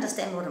 Do you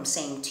understand what I'm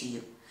saying to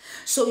you?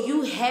 So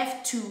you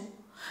have to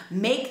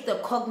make the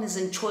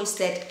cognizant choice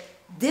that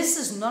this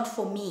is not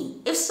for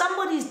me. If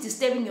somebody is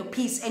disturbing your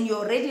peace and you're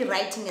already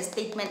writing a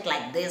statement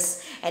like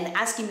this and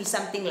asking me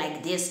something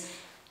like this,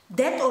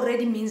 that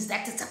already means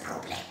that it's a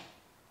problem.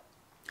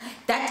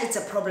 That it's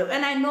a problem.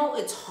 And I know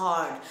it's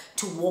hard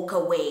to walk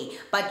away,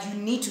 but you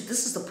need to,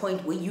 this is the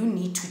point where you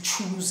need to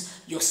choose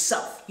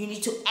yourself. You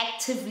need to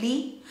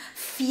actively,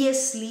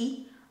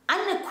 fiercely,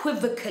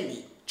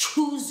 unequivocally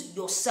choose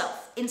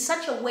yourself in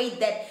such a way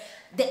that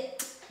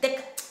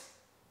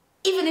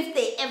Even if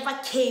they ever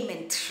came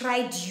and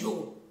tried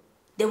you,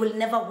 they will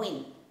never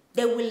win.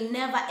 They will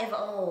never ever,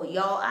 oh,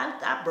 y'all,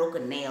 I broke a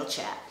nail,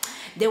 child.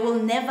 They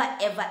will never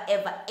ever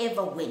ever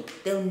ever win.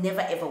 They'll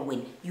never ever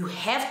win. You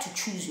have to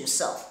choose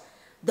yourself.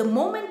 The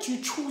moment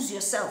you choose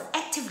yourself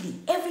actively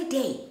every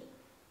day,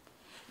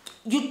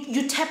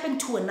 you tap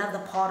into another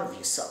part of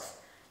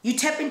yourself. You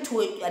tap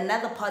into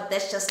another part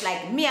that's just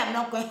like, me, I'm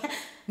not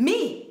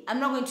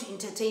going to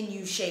entertain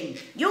you, shame.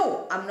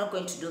 Yo, I'm not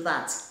going to do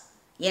that.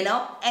 You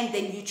know, and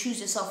then you choose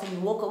yourself and you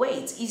walk away.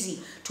 It's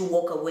easy to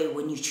walk away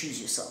when you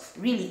choose yourself.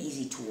 Really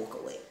easy to walk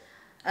away.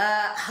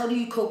 How do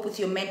you cope with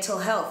your mental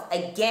health?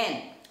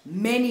 Again,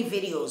 many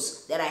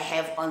videos that I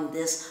have on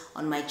this,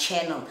 on my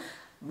channel.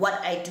 What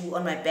I do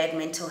on my bad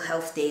mental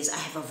health days, I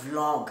have a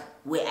vlog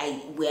where I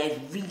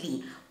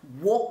really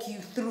walk you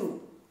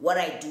through what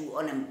I do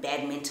on a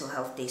bad mental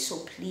health day. So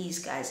please,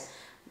 guys,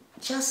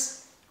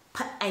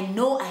 I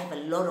know I have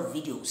a lot of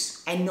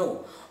videos. I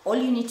know. All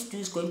you need to do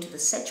is go into the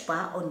search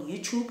bar on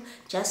YouTube.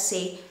 Just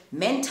say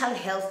mental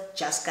health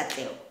just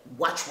Katleho.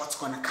 Watch what's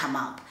going to come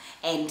up.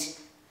 And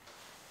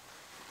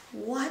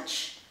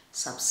watch,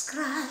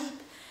 subscribe,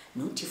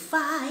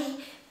 notify,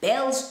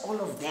 bells, all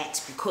of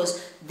that.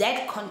 Because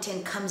that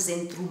content comes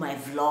in through my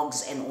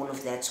vlogs and all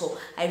of that. So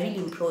I really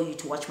implore you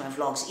to watch my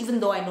vlogs. Even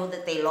though I know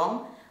that they're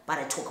long, but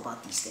I talk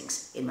about these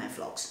things in my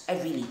vlogs.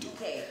 I really do.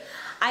 Okay.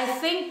 I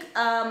think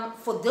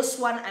for this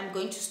one, I'm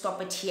going to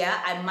stop it here.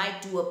 I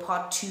might do a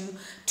part 2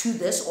 to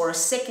this, or a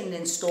second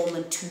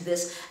installment to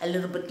this a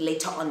little bit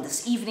later on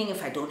this evening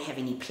if I don't have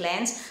any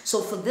plans.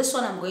 So for this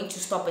one, I'm going to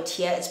stop it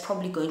here. It's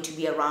probably going to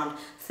be around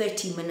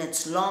 30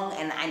 minutes long,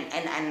 and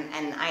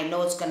I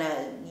know it's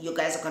gonna, you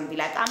guys are gonna be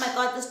like, oh my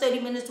god, this 30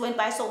 minutes went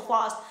by so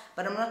fast.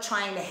 But I'm not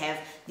trying to have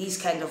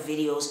these kind of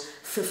videos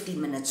 50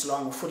 minutes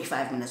long or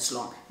 45 minutes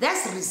long.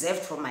 That's reserved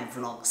for my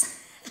vlogs.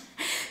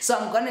 So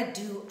I'm gonna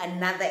do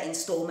another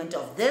installment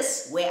of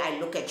this where I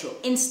look at your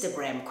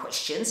Instagram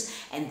questions,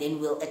 and then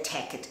we'll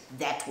attack it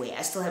that way.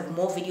 I still have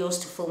more videos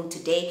to film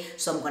today,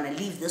 so I'm gonna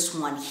leave this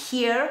one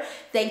here.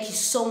 Thank you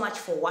so much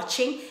for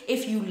watching.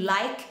 If you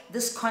like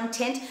this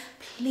content,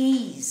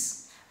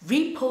 please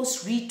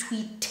repost,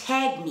 retweet,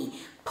 tag me.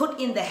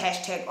 Put in the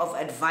hashtag of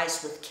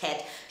Advice with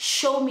Kat.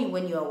 Show me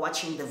when you are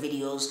watching the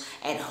videos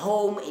at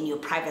home, in your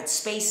private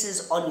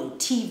spaces, on your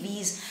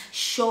TVs.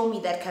 Show me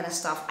that kind of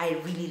stuff. I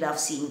really love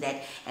seeing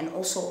that. And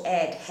also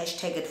add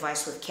hashtag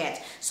Advice with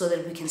Kat so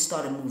that we can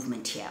start a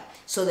movement here.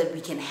 So that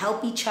we can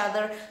help each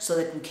other, so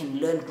that we can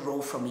learn,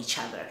 grow from each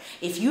other.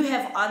 If you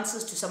have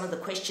answers to some of the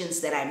questions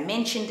that I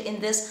mentioned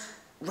in this,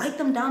 write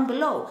them down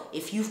below.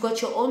 If you've got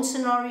your own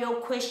scenario,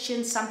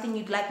 question, something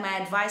you'd like my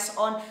advice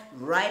on,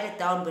 write it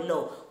down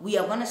below. We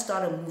are going to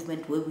start a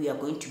movement where we are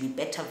going to be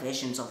better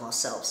versions of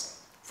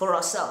ourselves, for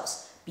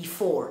ourselves,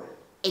 before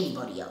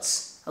anybody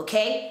else.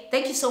 Okay?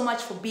 Thank you so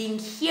much for being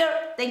here.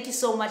 Thank you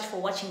so much for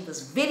watching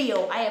this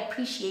video. I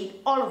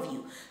appreciate all of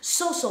you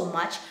so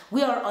much.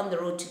 We are on the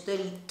road to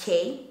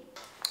 30K.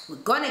 We're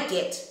going to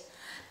get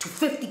to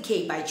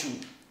 50K by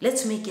June.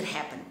 Let's make it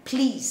happen.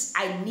 Please,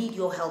 I need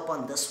your help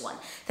on this one.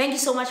 Thank you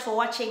so much for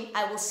watching.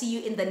 I will see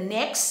you in the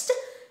next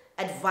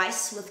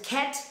Advice with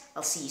Kat.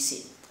 I'll see you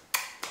soon.